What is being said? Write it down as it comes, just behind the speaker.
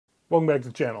Welcome back to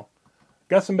the channel.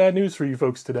 Got some bad news for you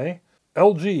folks today.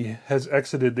 LG has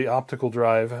exited the optical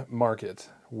drive market,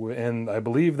 and I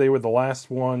believe they were the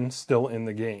last one still in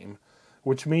the game,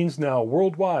 which means now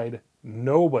worldwide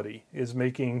nobody is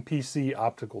making PC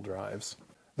optical drives.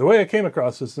 The way I came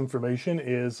across this information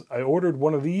is I ordered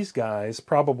one of these guys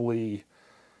probably,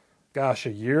 gosh,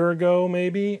 a year ago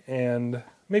maybe, and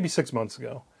maybe 6 months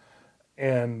ago.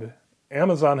 And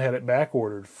Amazon had it back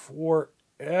ordered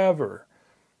forever.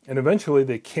 And eventually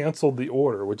they canceled the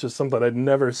order, which is something I'd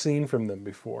never seen from them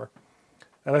before.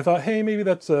 And I thought, hey, maybe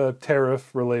that's a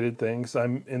tariff-related thing, because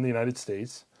I'm in the United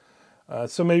States.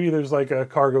 So maybe there's like a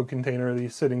cargo container of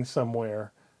these sitting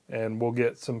somewhere, and we'll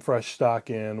get some fresh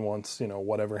stock in once,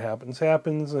 whatever happens,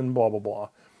 and blah, blah, blah.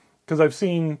 Because I've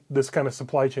seen this kind of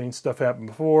supply chain stuff happen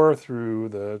before through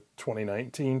the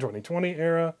 2019, 2020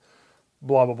 era.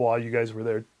 Blah, blah, blah. You guys were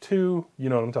there too. You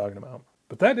know what I'm talking about.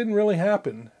 But that didn't really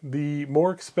happen. The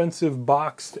more expensive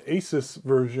boxed Asus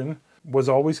version was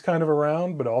always kind of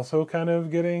around, but also kind of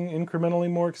getting incrementally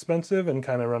more expensive and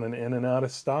kind of running in and out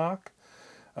of stock.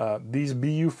 These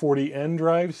BU40N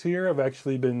drives here, I've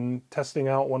actually been testing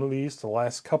out one of these the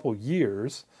last couple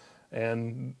years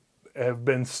and have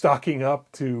been stocking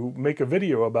up to make a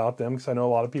video about them because I know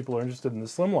a lot of people are interested in the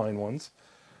slimline ones.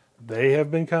 They have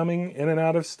been coming in and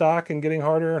out of stock and getting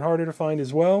harder and harder to find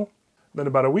as well. Then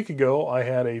about a week ago, I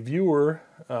had a viewer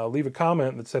leave a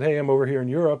comment that said, hey, I'm over here in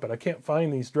Europe and I can't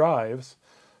find these drives.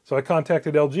 So I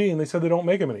contacted LG and they said they don't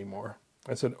make them anymore.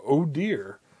 I said, oh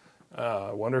dear.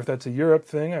 I wonder if that's a Europe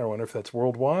thing. I wonder if that's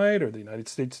worldwide or the United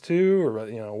States too,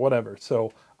 or whatever.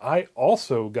 So I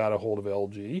also got a hold of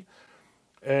LG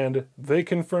and they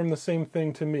confirmed the same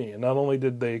thing to me. And not only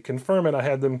did they confirm it, I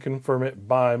had them confirm it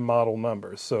by model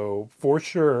number. So for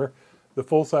sure, the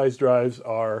full-size drives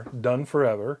are done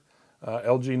forever.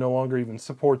 LG no longer even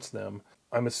supports them.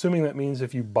 I'm assuming that means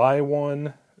if you buy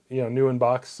one, new in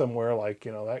box somewhere like,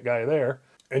 that guy there,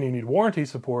 and you need warranty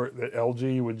support, that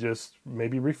LG would just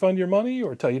maybe refund your money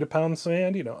or tell you to pound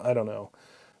sand, I don't know.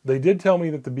 They did tell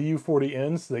me that the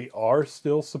BU40Ns, they are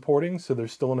still supporting, so they're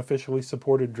still an officially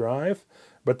supported drive,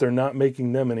 but they're not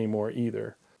making them anymore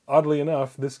either. Oddly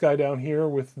enough, this guy down here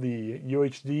with the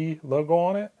UHD logo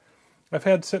on it, I've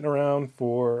had sitting around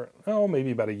for,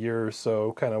 maybe about a year or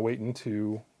so, kind of waiting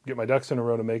to get my ducks in a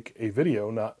row to make a video.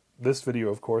 Not this video,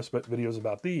 of course, but videos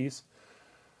about these.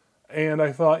 And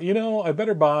I thought, I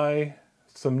better buy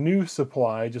some new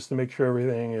supply just to make sure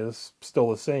everything is still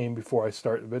the same before I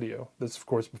start the video. This, of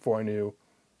course, before I knew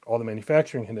all the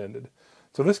manufacturing had ended.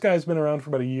 So this guy's been around for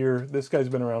about a year. This guy's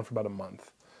been around for about a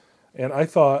month. And I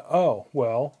thought, oh,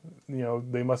 well,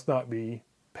 they must not be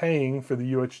paying for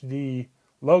the UHD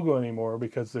logo anymore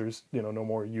because there's no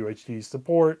more UHD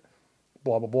support,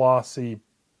 blah blah blah. See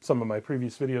some of my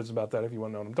previous videos about that if you want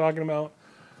to know what I'm talking about.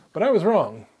 But I was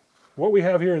wrong. What we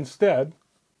have here instead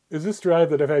is this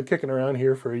drive that I've had kicking around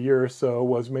here for a year or so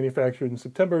was manufactured in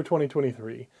September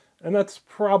 2023, and that's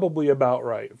probably about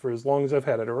right for as long as I've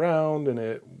had it around, and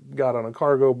it got on a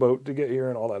cargo boat to get here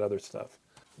and all that other stuff.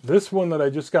 This one that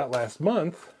I just got last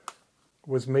month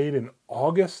was made in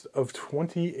August of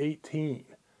 2018.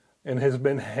 And has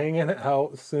been hanging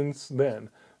out since then.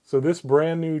 So this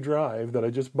brand new drive that I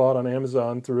just bought on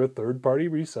Amazon through a third-party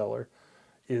reseller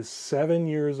is 7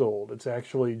 years old. It's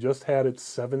actually just had its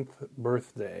 7th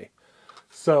birthday.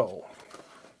 So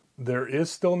there is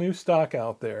still new stock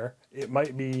out there. It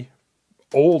might be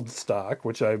old stock,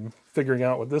 which I'm figuring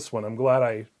out with this one. I'm glad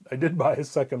I did buy a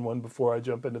second one before I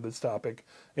jump into this topic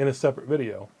in a separate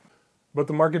video. But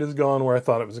the market has gone where I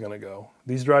thought it was going to go.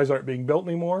 These drives aren't being built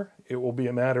anymore. It will be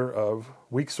a matter of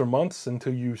weeks or months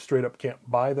until you straight up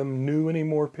can't buy them new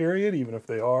anymore, period, even if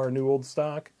they are new old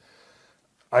stock.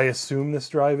 I assume this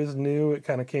drive is new. It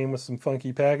kind of came with some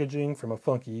funky packaging from a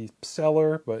funky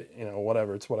seller, but,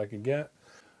 whatever. It's what I could get.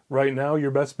 Right now,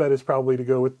 your best bet is probably to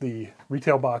go with the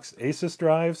retail boxed Asus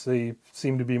drives. They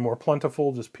seem to be more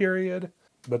plentiful, just period.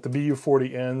 But the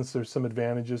BU40Ns, there's some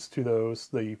advantages to those.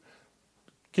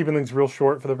 Keeping things real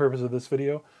short for the purpose of this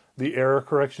video, the error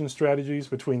correction strategies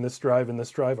between this drive and this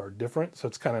drive are different, so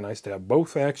it's kind of nice to have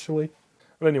both, actually.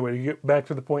 But anyway, to get back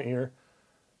to the point here,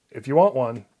 if you want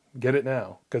one, get it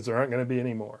now, because there aren't going to be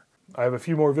any more. I have a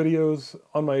few more videos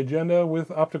on my agenda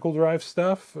with optical drive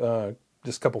stuff,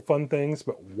 just a couple fun things,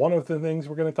 but one of the things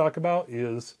we're going to talk about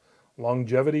is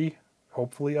longevity,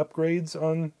 hopefully upgrades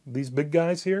on these big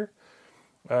guys here.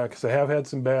 Because I have had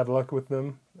some bad luck with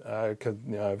them, because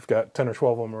I've got 10 or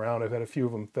 12 of them around. I've had a few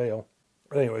of them fail.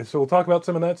 Anyway, so we'll talk about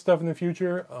some of that stuff in the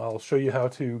future. I'll show you how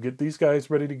to get these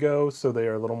guys ready to go so they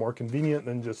are a little more convenient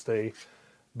than just a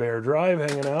bare drive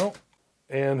hanging out.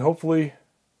 And hopefully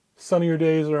sunnier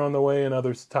days are on the way in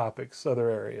other topics, other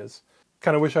areas.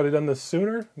 Kind of wish I'd have done this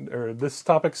sooner, or this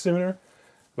topic sooner,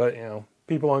 but you know,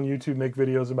 people on YouTube make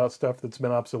videos about stuff that's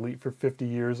been obsolete for 50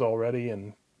 years already,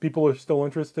 and people are still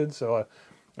interested, so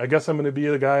I guess I'm going to be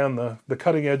the guy on the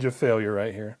cutting edge of failure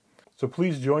right here. So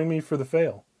please join me for the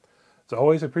fail. As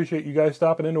always, I appreciate you guys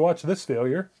stopping in to watch this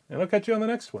failure, and I'll catch you on the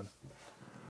next one.